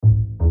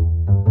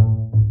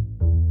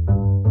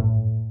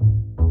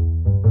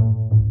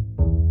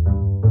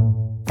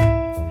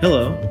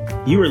Hello,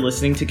 you are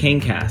listening to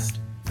CaneCast,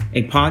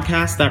 a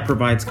podcast that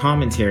provides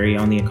commentary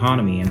on the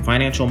economy and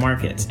financial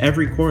markets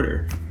every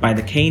quarter by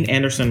the Kayne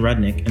Anderson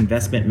Rudnick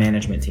Investment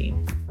Management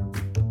Team.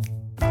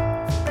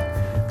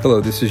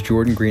 Hello, this is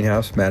Jordan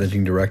Greenhouse,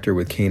 Managing Director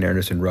with Kayne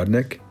Anderson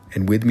Rudnick,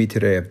 and with me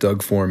today I have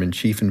Doug Foreman,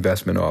 Chief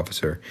Investment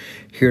Officer,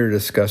 here to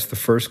discuss the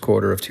first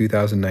quarter of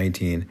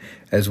 2019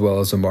 as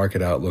well as the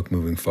market outlook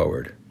moving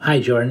forward.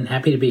 Hi, Jordan.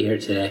 Happy to be here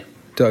today.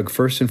 Doug,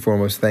 first and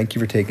foremost, thank you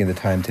for taking the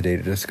time today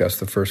to discuss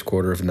the first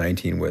quarter of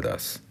 19 with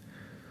us.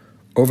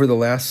 Over the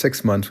last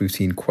 6 months, we've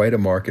seen quite a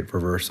market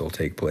reversal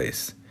take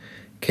place.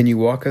 Can you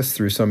walk us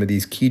through some of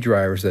these key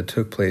drivers that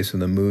took place in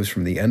the moves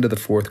from the end of the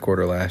fourth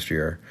quarter last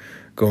year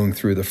going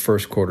through the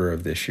first quarter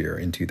of this year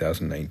in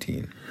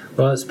 2019?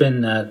 Well, it's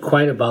been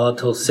quite a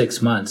volatile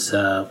 6 months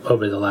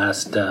over the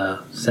last,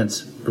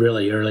 since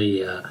really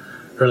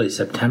early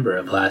September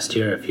of last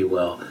year, if you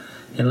will.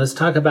 And let's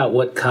talk about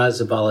what caused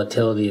the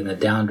volatility in the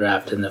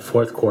downdraft in the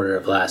fourth quarter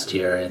of last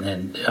year, and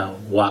then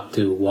walk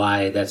through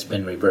why that's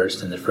been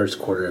reversed in the first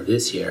quarter of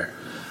this year.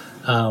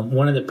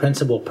 One of the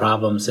principal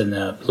problems in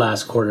the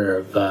last quarter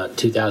of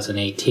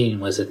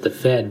 2018 was that the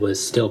Fed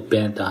was still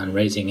bent on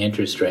raising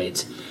interest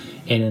rates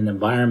in an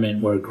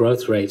environment where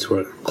growth rates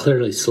were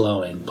clearly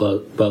slowing,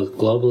 both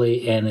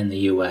globally and in the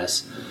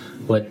U.S.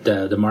 What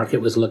the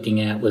market was looking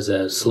at was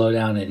a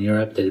slowdown in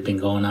Europe that had been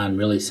going on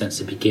really since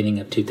the beginning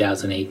of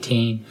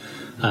 2018.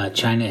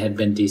 China had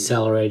been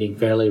decelerating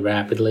fairly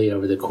rapidly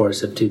over the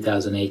course of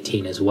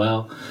 2018 as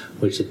well,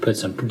 which had put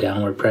some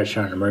downward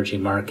pressure on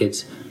emerging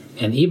markets.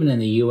 And even in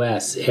the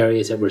U.S.,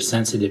 areas that were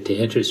sensitive to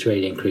interest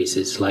rate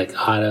increases like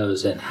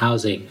autos and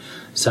housing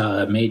saw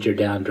a major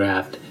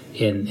downdraft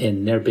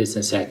in their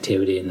business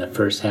activity in the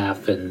first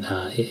half and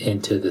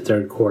into the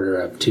third quarter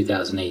of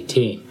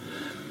 2018.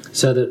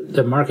 So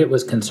the market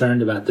was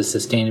concerned about the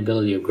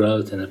sustainability of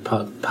growth and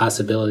the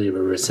possibility of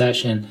a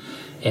recession,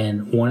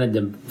 and wanted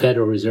the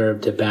Federal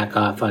Reserve to back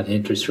off on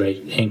interest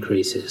rate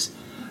increases.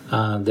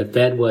 The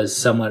Fed was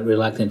somewhat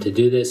reluctant to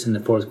do this in the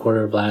fourth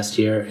quarter of last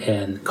year,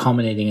 and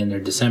culminating in their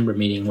December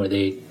meeting where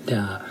they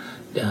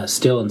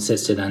still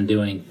insisted on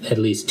doing at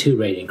least 2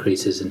 rate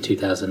increases in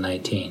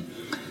 2019.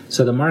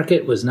 So the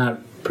market was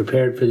not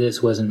prepared for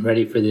this, wasn't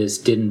ready for this,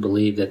 didn't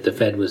believe that the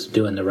Fed was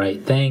doing the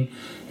right thing,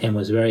 and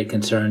was very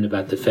concerned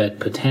about the Fed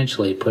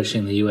potentially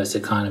pushing the U.S.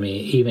 economy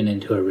even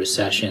into a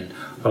recession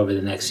over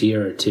the next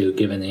year or two,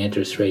 given the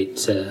interest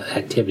rates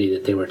activity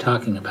that they were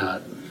talking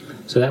about.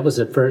 So that was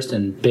the first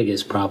and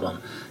biggest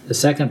problem. The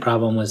second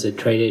problem was that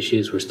trade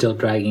issues were still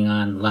dragging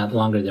on a lot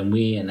longer than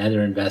we and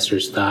other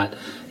investors thought,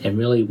 and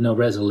really no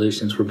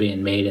resolutions were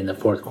being made in the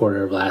fourth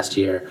quarter of last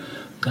year.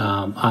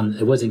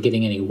 It wasn't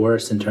getting any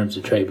worse in terms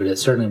of trade, but it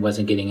certainly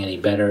wasn't getting any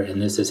better,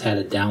 and this has had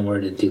a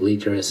downward and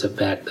deleterious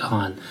effect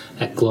on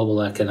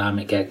global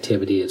economic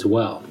activity as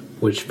well,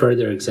 which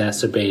further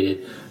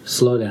exacerbated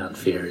slowdown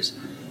fears.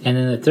 And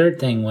then the third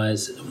thing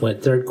was, when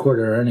third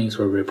quarter earnings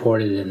were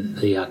reported in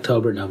the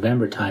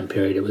October-November time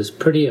period, it was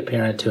pretty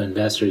apparent to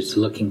investors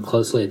looking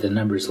closely at the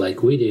numbers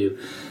like we do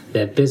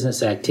that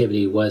business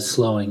activity was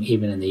slowing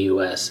even in the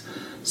U.S.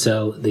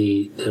 So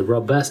the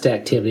robust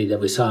activity that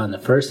we saw in the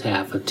first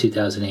half of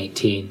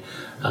 2018,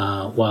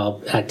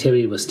 while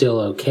activity was still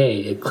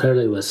okay, it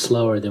clearly was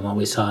slower than what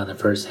we saw in the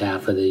first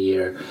half of the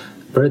year,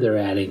 further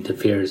adding to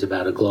fears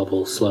about a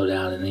global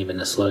slowdown and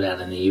even a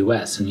slowdown in the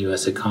U.S. and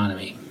U.S.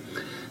 economy.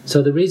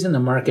 So the reason the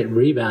market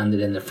rebounded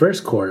in the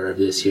first quarter of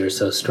this year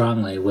so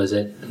strongly was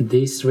that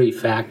these 3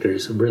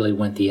 factors really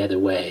went the other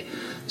way.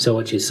 So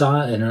what you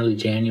saw in early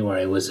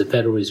January was the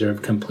Federal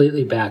Reserve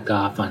completely backed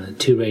off on the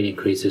 2 rate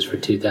increases for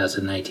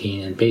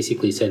 2019 and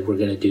basically said we're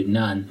going to do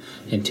none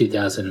in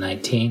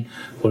 2019.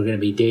 We're going to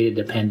be data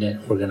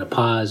dependent. We're going to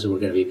pause. We're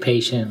going to be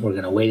patient. We're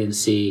going to wait and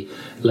see,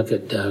 look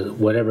at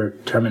whatever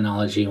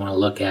terminology you want to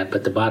look at.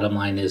 But the bottom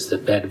line is the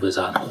Fed was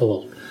on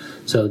hold.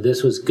 So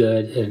this was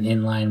good and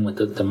in line with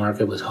what the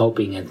market was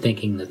hoping and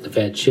thinking that the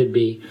Fed should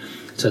be.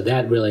 So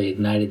that really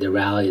ignited the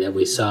rally that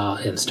we saw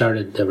and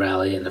started the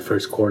rally in the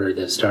first quarter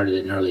that started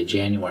in early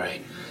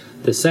January.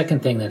 The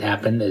second thing that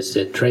happened is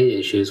that trade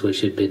issues,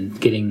 which had been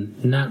getting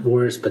not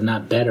worse but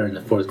not better in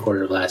the fourth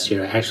quarter of last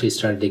year, actually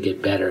started to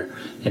get better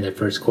in the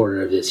first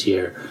quarter of this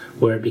year,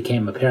 where it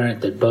became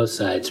apparent that both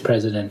sides,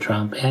 President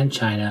Trump and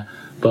China,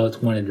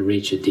 both wanted to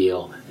reach a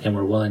deal and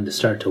were willing to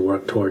start to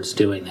work towards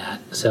doing that.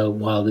 So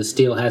while this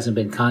deal hasn't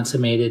been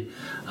consummated,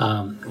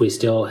 we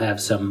still have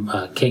some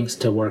kinks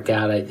to work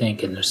out, I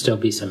think, and there'll still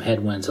be some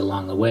headwinds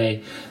along the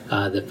way.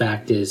 The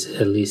fact is,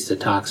 at least the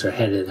talks are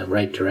headed in the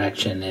right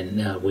direction,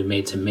 and we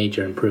made some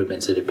major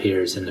improvements, it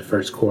appears, in the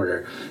first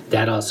quarter.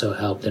 That also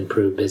helped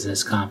improve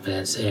business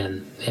confidence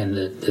and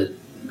the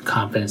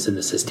confidence in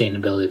the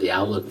sustainability of the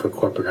outlook for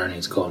corporate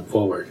earnings going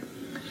forward.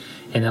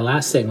 And the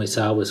last thing we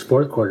saw was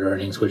fourth quarter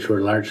earnings, which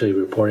were largely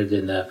reported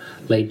in the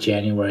late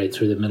January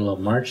through the middle of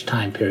March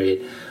time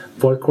period.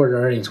 Fourth quarter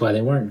earnings, while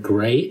they weren't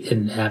great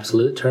in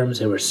absolute terms,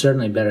 they were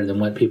certainly better than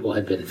what people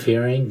had been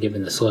fearing,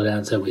 given the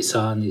slowdowns that we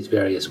saw in these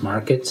various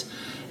markets.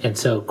 And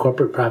so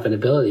corporate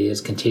profitability has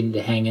continued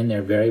to hang in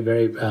there very,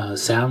 very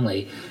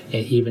soundly,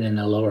 even in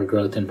a lower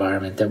growth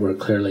environment that we're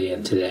clearly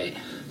in today.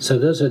 So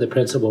those are the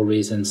principal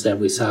reasons that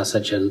we saw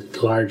such a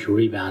large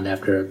rebound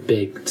after a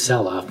big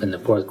sell-off in the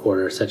fourth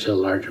quarter, such a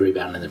large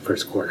rebound in the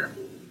first quarter.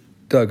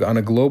 Doug, on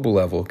a global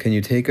level, can you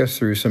take us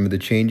through some of the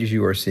changes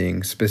you are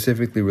seeing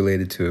specifically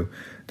related to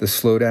the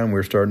slowdown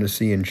we're starting to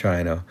see in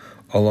China,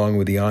 along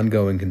with the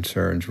ongoing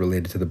concerns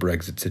related to the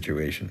Brexit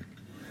situation?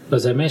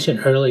 As I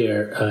mentioned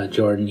earlier,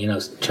 Jordan,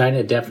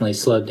 China definitely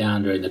slowed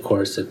down during the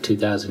course of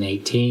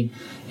 2018,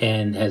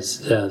 and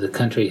the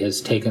country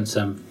has taken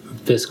some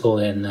fiscal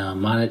and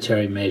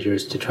monetary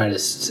measures to try to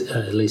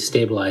at least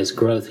stabilize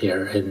growth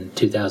here in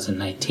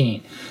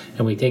 2019,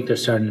 and we think they're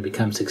starting to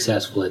become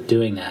successful at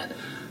doing that.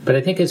 But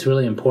I think it's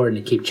really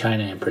important to keep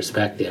China in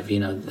perspective.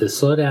 The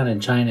slowdown in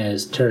China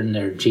has turned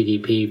their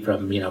GDP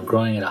from,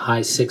 growing at a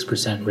high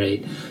 6%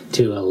 rate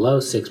to a low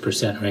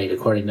 6% rate,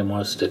 according to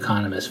most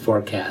economists'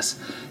 forecasts.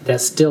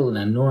 That's still an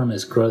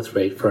enormous growth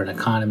rate for an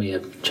economy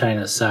of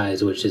China's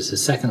size, which is the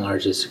second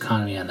largest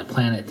economy on the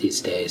planet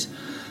these days.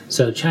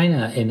 So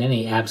China, in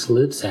any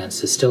absolute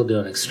sense, is still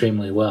doing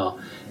extremely well.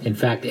 In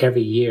fact,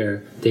 every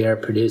year they are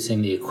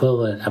producing the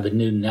equivalent of a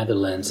new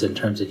Netherlands in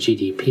terms of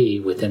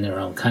GDP within their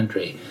own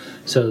country.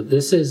 So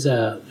this is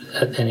an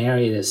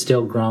area that's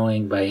still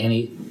growing by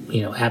any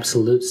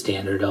absolute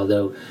standard,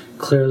 although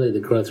clearly the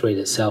growth rate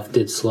itself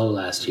did slow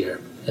last year.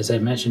 As I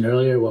mentioned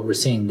earlier, what we're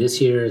seeing this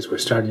year is we're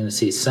starting to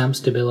see some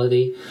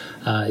stability.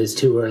 It's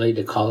too early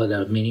to call it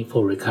a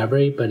meaningful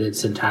recovery, but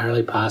it's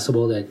entirely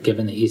possible that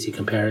given the easy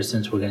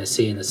comparisons we're going to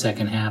see in the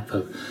second half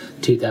of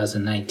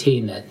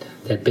 2019,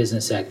 that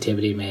business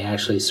activity may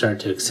actually start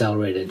to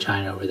accelerate in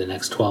China over the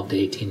next 12 to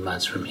 18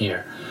 months from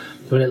here.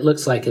 But it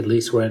looks like at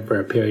least we're in for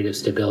a period of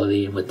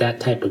stability, and with that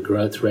type of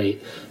growth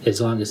rate,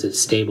 as long as it's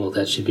stable,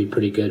 that should be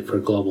pretty good for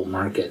global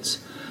markets.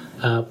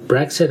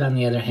 Brexit, on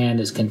the other hand,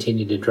 has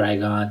continued to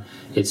drag on.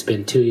 It's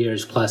been 2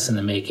 years plus in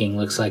the making.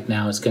 Looks like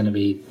now it's going to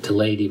be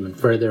delayed even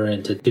further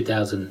into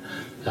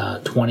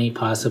 2020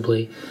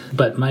 possibly.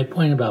 But my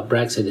point about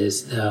Brexit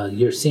is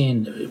you're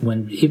seeing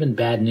when even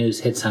bad news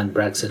hits on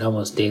Brexit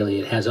almost daily,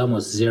 it has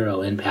almost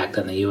zero impact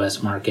on the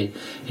U.S. market,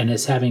 and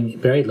it's having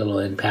very little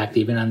impact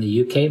even on the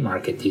U.K.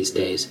 market these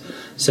days.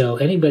 So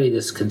anybody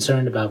that's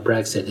concerned about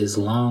Brexit is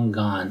long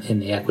gone in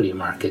the equity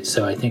market.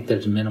 So I think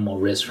there's minimal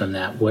risk from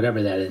that,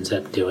 whatever that ends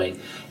up doing.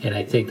 And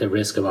I think the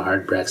risk of a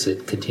hard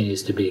Brexit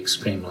continues to be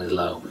extremely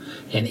low.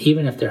 And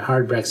even if the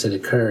hard Brexit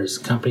occurs,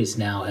 companies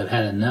now have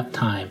had enough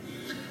time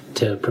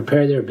to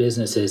prepare their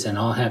businesses and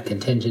all have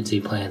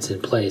contingency plans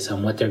in place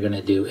on what they're going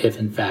to do if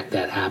in fact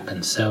that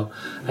happens. So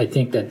I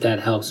think that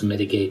helps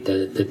mitigate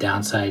the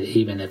downside,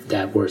 even if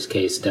that worst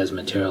case does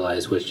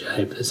materialize, which,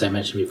 as I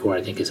mentioned before,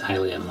 I think is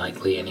highly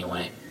unlikely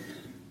anyway.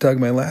 Doug,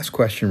 my last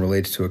question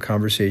relates to a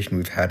conversation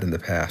we've had in the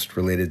past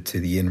related to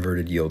the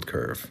inverted yield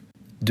curve.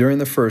 During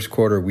the first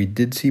quarter, we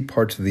did see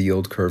parts of the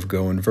yield curve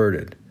go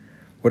inverted.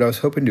 What I was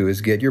hoping to do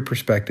is get your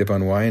perspective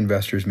on why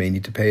investors may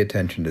need to pay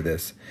attention to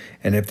this,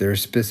 and if there are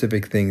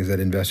specific things that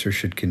investors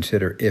should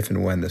consider if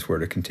and when this were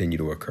to continue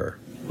to occur.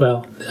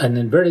 Well, an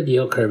inverted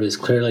yield curve is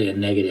clearly a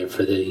negative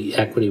for the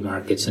equity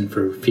markets and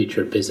for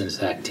future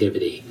business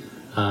activity.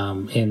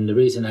 And the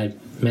reason I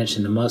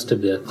mentioned to most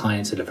of the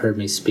clients that have heard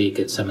me speak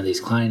at some of these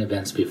client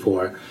events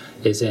before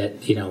is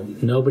that,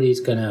 nobody's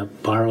going to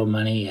borrow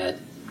money at,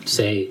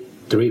 say,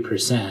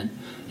 3%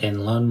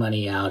 and loan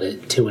money out at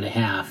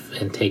 2.5%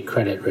 and take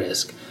credit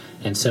risk.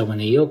 And so when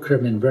the yield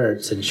curve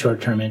inverts and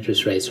short-term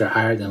interest rates are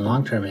higher than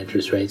long-term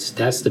interest rates,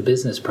 that's the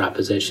business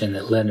proposition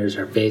that lenders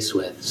are faced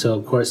with. So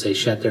of course they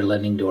shut their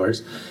lending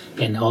doors,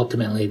 and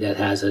ultimately that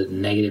has a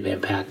negative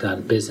impact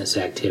on business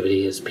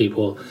activity as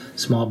people,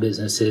 small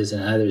businesses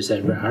and others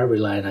that are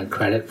relying on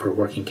credit for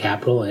working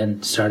capital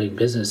and starting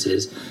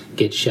businesses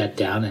get shut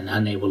down and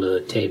unable to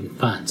obtain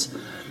funds.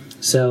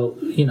 So,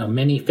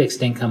 many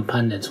fixed income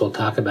pundits will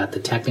talk about the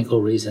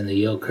technical reason the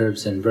yield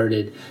curve's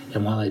inverted,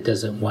 and why it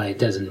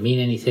doesn't mean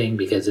anything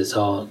because it's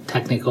all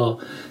technical.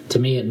 To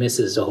me, it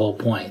misses the whole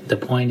point. The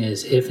point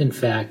is, if in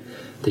fact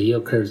the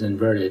yield curve's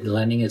inverted,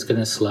 lending is going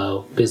to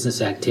slow,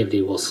 business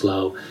activity will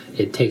slow.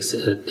 It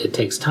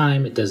takes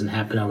time. It doesn't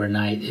happen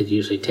overnight. It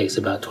usually takes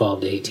about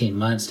 12 to 18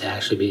 months to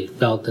actually be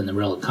felt in the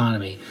real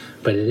economy,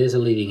 but it is a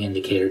leading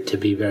indicator to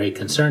be very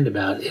concerned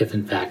about if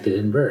in fact it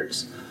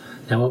inverts.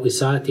 Now, what we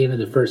saw at the end of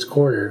the first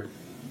quarter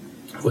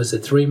was the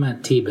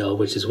 3-month T-bill,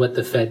 which is what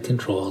the Fed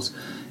controls,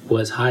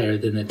 was higher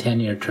than the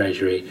 10-year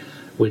Treasury,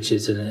 which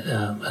is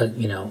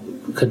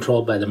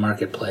controlled by the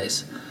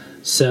marketplace.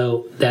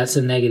 So that's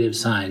a negative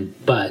sign.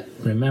 But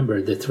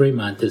remember, the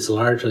 3-month is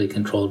largely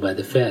controlled by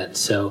the Fed.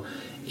 So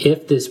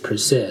if this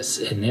persists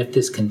and if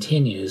this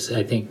continues,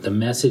 I think the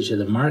message of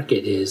the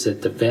market is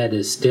that the Fed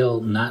is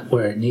still not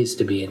where it needs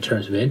to be in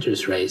terms of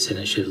interest rates, and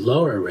it should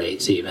lower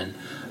rates even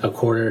a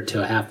quarter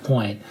to a half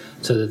point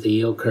so that the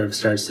yield curve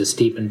starts to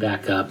steepen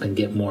back up and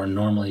get more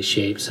normally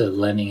shaped so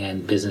lending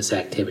and business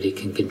activity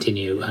can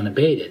continue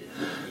unabated.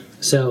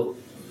 So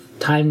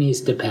time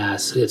needs to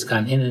pass. It's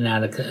gone in and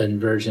out of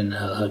conversion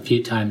a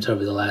few times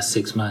over the last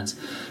 6 months.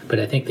 But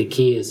I think the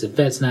key is the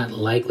Fed's not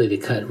likely to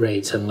cut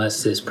rates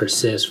unless this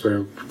persists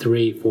for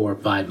 3, 4,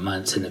 5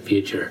 months in the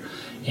future.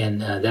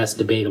 And that's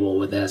debatable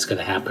whether that's going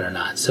to happen or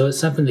not. So it's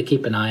something to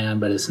keep an eye on,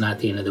 but it's not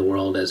the end of the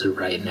world as of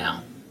right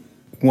now.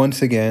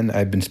 Once again,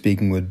 I've been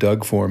speaking with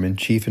Doug Foreman,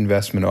 Chief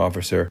Investment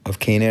Officer of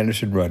Kayne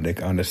Anderson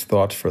Rudnick, on his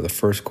thoughts for the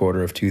first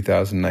quarter of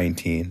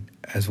 2019,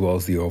 as well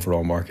as the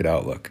overall market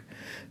outlook.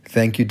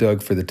 Thank you,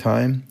 Doug, for the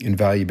time and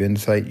valuable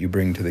insight you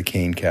bring to the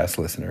KayneCast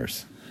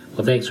listeners.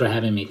 Well, thanks for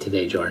having me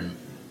today, Jordan.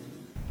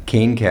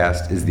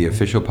 KayneCast is the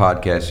official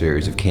podcast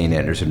series of Kayne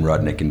Anderson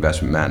Rudnick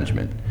Investment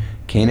Management.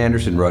 Kayne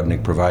Anderson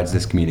Rudnick provides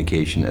this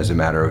communication as a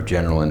matter of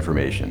general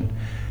information.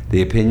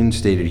 The opinions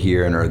stated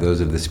herein are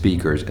those of the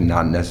speakers and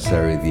not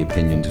necessarily the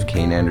opinions of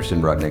Kayne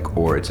Anderson Rudnick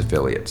or its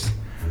affiliates.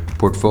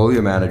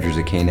 Portfolio managers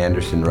at Kayne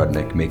Anderson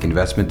Rudnick make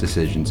investment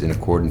decisions in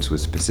accordance with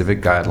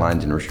specific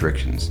guidelines and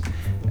restrictions.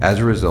 As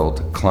a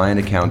result, client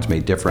accounts may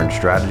differ in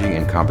strategy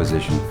and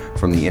composition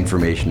from the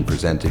information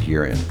presented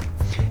herein.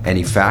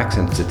 Any facts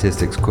and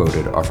statistics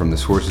quoted are from the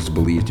sources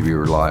believed to be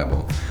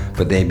reliable,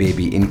 but they may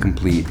be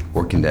incomplete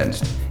or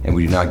condensed, and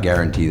we do not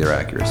guarantee their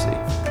accuracy.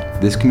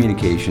 This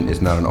communication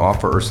is not an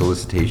offer or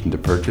solicitation to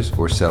purchase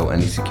or sell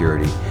any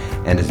security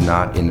and is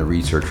not in the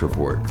research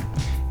report.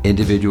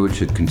 Individuals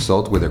should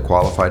consult with a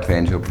qualified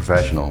financial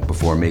professional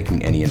before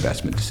making any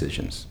investment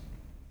decisions.